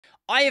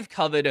I have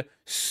covered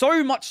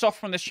so much stuff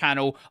from this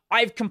channel,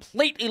 I've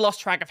completely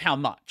lost track of how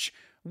much.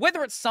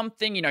 Whether it's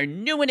something,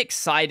 new and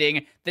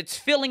exciting that's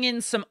filling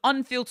in some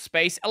unfilled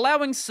space,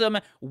 allowing some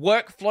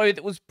workflow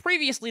that was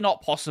previously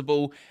not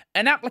possible,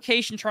 an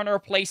application trying to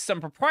replace some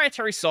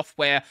proprietary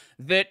software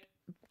that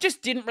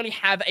just didn't really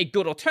have a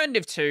good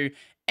alternative to.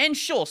 And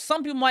sure,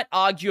 some people might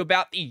argue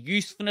about the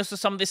usefulness of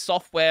some of this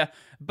software,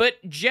 but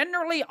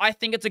generally I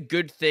think it's a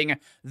good thing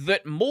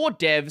that more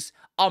devs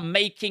are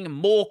making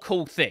more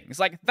cool things.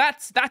 Like,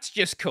 that's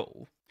just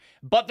cool.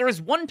 But there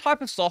is one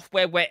type of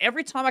software where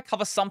every time I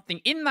cover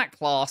something in that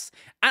class,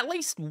 at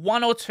least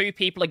one or two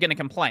people are going to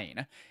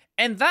complain.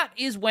 And that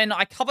is when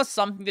I cover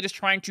something that is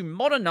trying to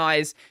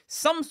modernize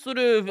some sort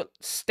of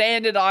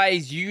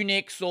standardized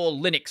Unix or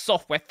Linux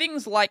software.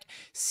 Things like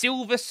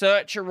Silver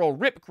Searcher or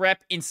ripgrep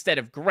instead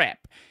of grep.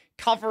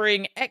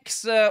 Covering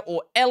Exa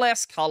or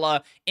ls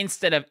color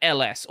instead of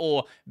ls.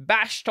 Or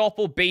bashtop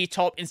or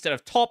btop instead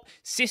of top.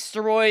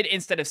 Systeroid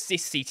instead of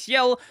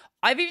sysctl.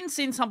 I've even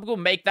seen some people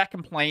make that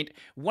complaint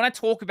when I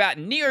talk about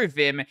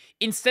NeoVim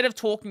instead of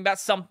talking about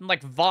something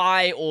like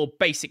Vi or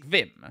Basic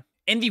Vim.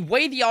 And the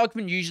way the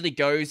argument usually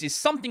goes is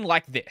something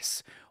like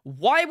this.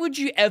 Why would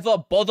you ever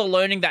bother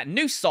learning that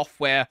new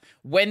software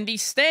when the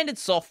standard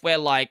software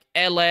like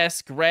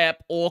ls, grep,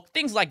 or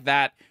things like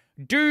that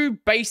do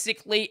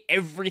basically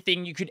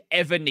everything you could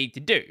ever need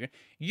to do?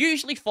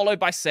 Usually followed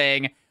by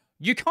saying,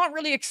 you can't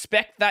really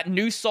expect that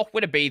new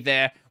software to be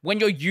there when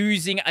you're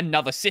using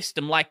another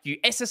system, like you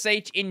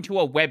SSH into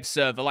a web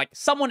server, like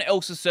someone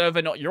else's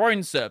server, not your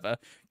own server.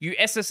 You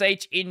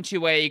SSH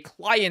into a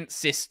client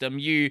system.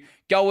 You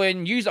go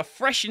and use a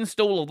fresh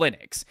install of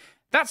Linux.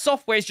 That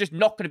software is just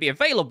not going to be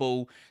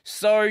available,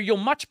 so you're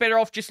much better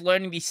off just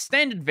learning the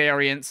standard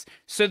variants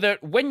so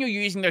that when you're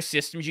using those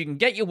systems, you can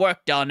get your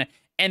work done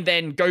and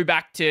then go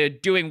back to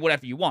doing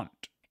whatever you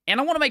want. And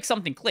I want to make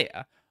something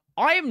clear.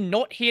 I am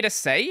not here to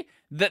say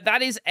that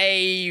that is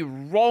a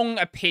wrong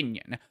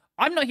opinion.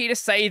 I'm not here to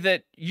say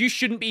that you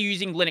shouldn't be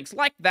using Linux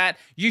like that.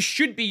 You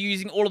should be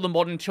using all of the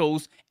modern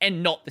tools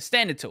and not the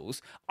standard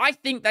tools. I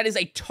think that is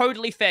a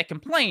totally fair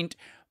complaint,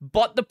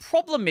 but the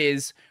problem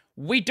is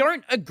we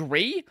don't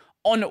agree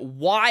on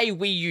why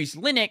we use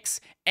Linux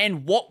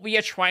and what we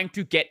are trying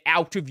to get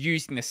out of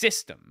using the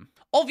system.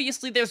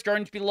 Obviously, there's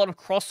going to be a lot of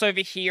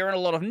crossover here and a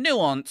lot of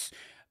nuance,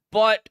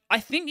 but I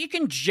think you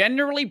can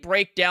generally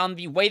break down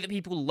the way that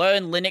people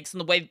learn Linux and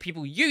the way that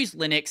people use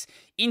Linux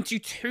into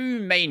two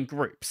main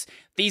groups.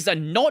 These are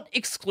not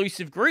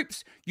exclusive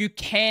groups. You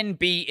can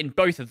be in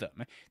both of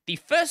them. The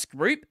first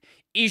group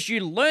is you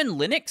learn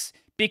Linux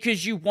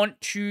because you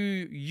want to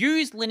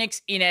use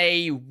Linux in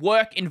a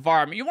work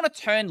environment. You want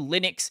to turn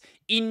Linux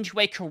into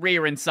a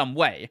career in some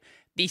way.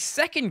 The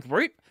second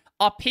group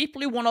are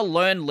people who want to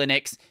learn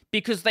Linux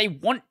because they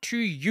want to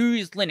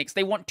use Linux.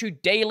 They want to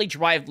daily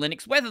drive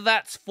Linux, whether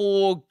that's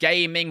for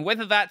gaming,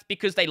 whether that's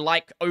because they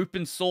like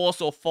open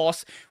source or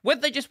FOSS, whether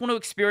they just want to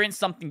experience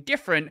something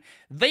different.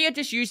 They are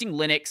just using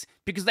Linux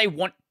because they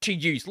want to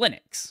use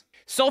Linux.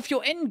 So if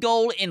your end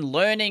goal in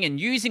learning and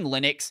using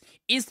Linux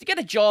is to get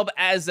a job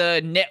as a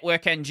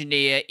network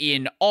engineer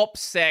in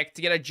OPSEC,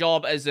 to get a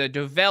job as a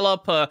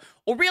developer,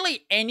 or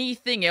really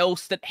anything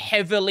else that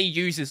heavily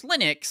uses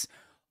Linux,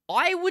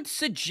 I would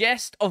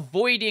suggest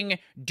avoiding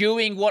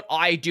doing what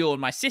I do on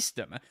my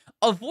system.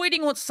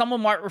 Avoiding what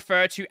someone might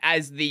refer to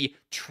as the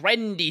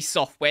trendy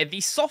software,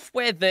 the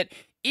software that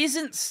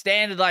isn't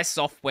standardized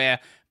software,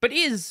 but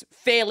is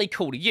fairly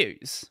cool to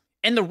use.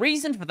 And the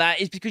reason for that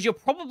is because you're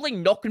probably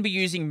not going to be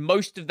using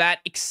most of that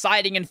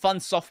exciting and fun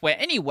software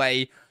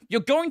anyway.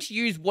 You're going to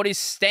use what is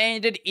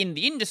standard in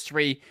the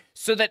industry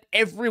so that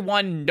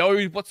everyone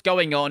knows what's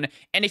going on,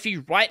 and if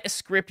you write a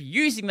script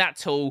using that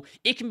tool,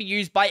 it can be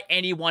used by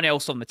anyone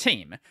else on the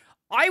team.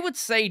 I would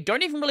say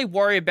don't even really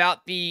worry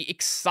about the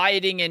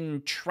exciting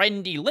and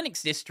trendy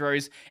Linux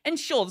distros, and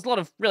sure, there's a lot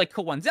of really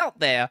cool ones out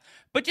there,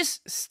 but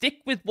just stick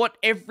with what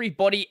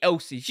everybody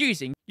else is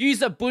using. Use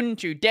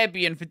Ubuntu,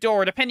 Debian,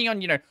 Fedora, depending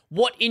on,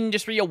 what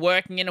industry you're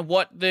working in and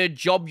what the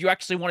job you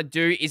actually want to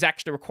do is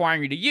actually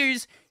requiring you to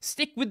use.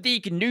 Stick with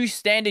the GNU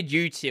standard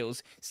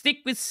utils, stick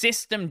with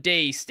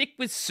systemd, stick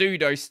with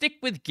sudo, stick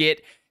with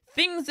git,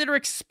 things that are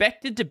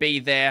expected to be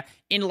there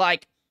in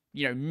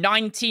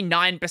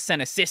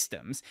 99% of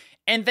systems.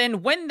 And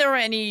then when there are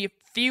any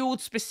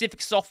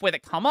field-specific software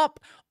that come up,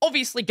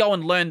 obviously go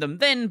and learn them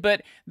then,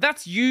 but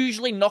that's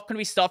usually not going to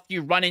be stuff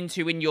you run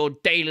into in your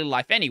daily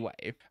life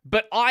anyway.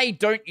 But I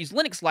don't use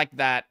Linux like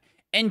that,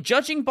 and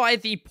judging by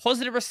the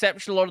positive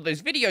reception a lot of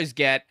those videos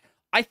get,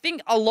 I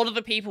think a lot of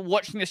the people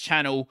watching this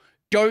channel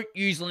don't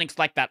use Linux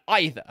like that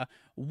either.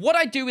 What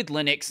I do with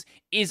Linux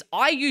is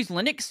I use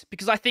Linux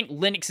because I think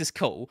Linux is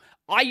cool.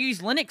 I use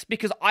Linux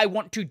because I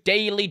want to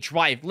daily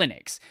drive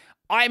Linux.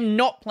 I'm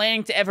not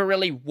planning to ever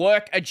really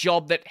work a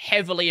job that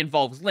heavily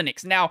involves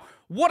Linux. Now,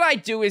 what I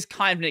do is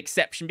kind of an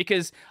exception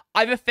because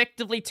I've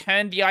effectively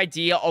turned the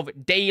idea of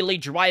daily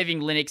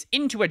driving Linux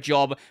into a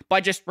job by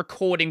just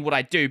recording what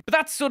I do. But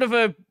that's sort of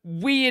a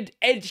weird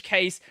edge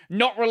case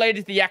not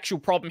related to the actual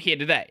problem here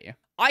today.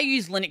 I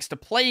use Linux to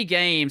play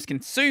games,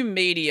 consume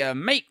media,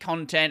 make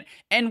content,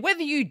 and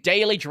whether you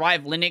daily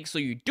drive Linux or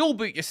you dual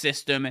boot your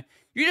system,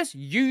 you're just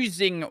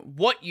using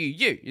what you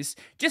use,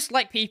 just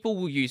like people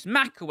will use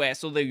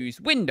macOS or they'll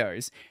use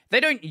Windows. They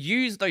don't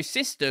use those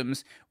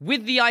systems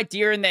with the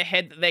idea in their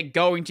head that they're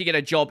going to get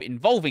a job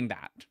involving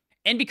that.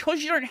 And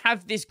because you don't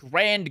have this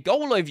grand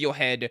goal over your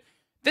head,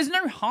 there's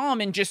no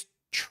harm in just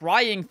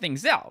trying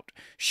things out.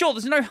 Sure,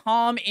 there's no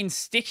harm in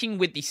sticking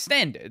with these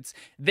standards.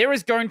 There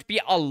is going to be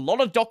a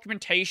lot of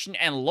documentation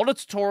and a lot of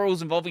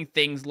tutorials involving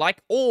things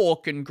like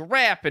awk and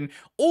grep and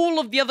all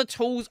of the other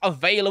tools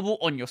available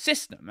on your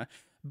system.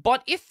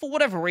 But if for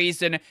whatever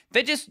reason,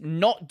 they're just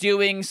not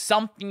doing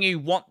something you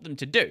want them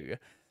to do,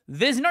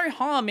 there's no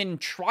harm in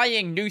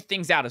trying new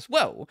things out as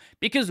well,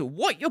 because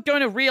what you're going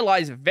to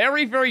realize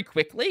very, very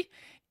quickly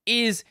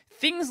is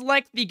things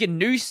like the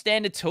GNU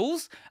standard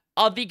tools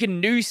are the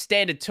GNU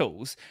standard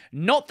tools,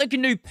 not the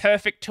GNU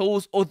perfect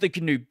tools or the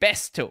GNU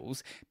best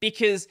tools,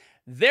 because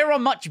there are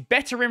much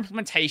better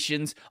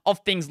implementations of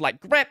things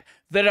like grep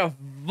that are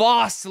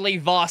vastly,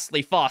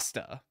 vastly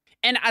faster.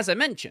 And as I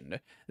mentioned,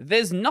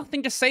 there's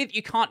nothing to say that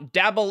you can't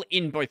dabble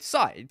in both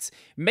sides.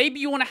 Maybe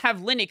you want to have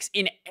Linux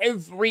in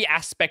every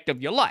aspect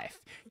of your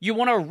life. You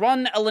want to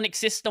run a Linux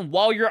system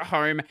while you're at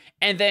home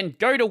and then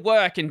go to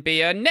work and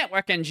be a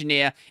network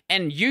engineer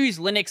and use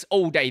Linux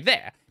all day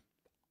there.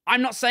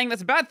 I'm not saying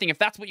that's a bad thing. If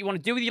that's what you want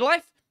to do with your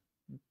life,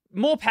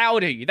 more power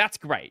to you. That's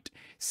great.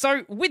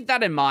 So with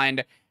that in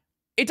mind,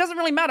 it doesn't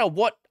really matter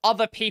what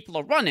other people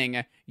are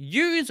running.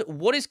 Use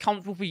what is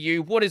comfortable for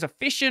you, what is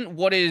efficient,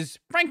 what is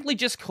frankly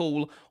just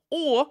cool,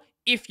 or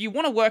if you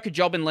want to work a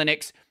job in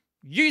Linux,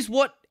 use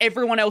what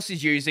everyone else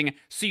is using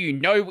so you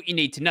know what you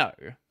need to know.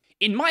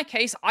 In my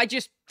case, I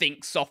just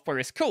think software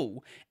is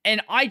cool,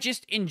 and I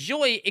just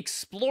enjoy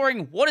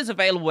exploring what is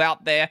available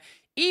out there,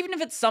 even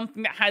if it's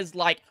something that has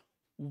like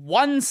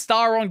 1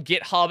 star on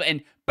GitHub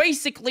and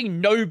basically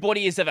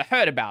nobody has ever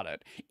heard about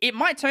it. It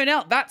might turn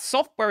out that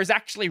software is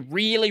actually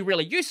really,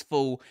 really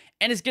useful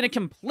and is going to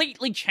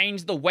completely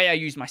change the way I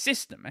use my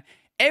system.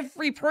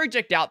 Every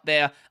project out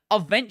there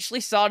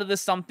eventually started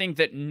as something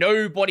that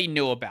nobody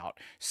knew about.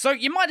 So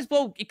you might as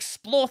well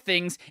explore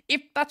things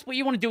if that's what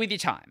you want to do with your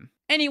time.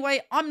 Anyway,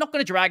 I'm not going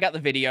to drag out the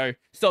video,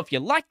 so if you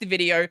like the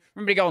video,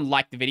 remember to go and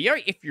like the video.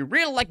 If you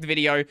really like the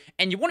video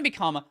and you want to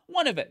become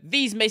one of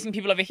these amazing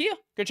people over here,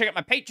 go check out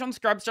my Patreon,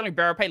 subscribe, Sterling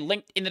Barrow Pay,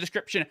 linked in the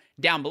description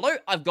down below.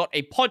 I've got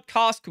a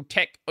podcast called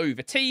Tech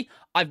Over Tea.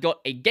 I've got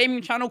a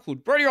gaming channel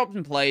called Brodie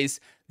Robertson Plays.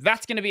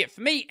 That's going to be it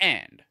for me,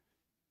 and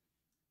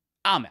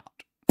I'm out.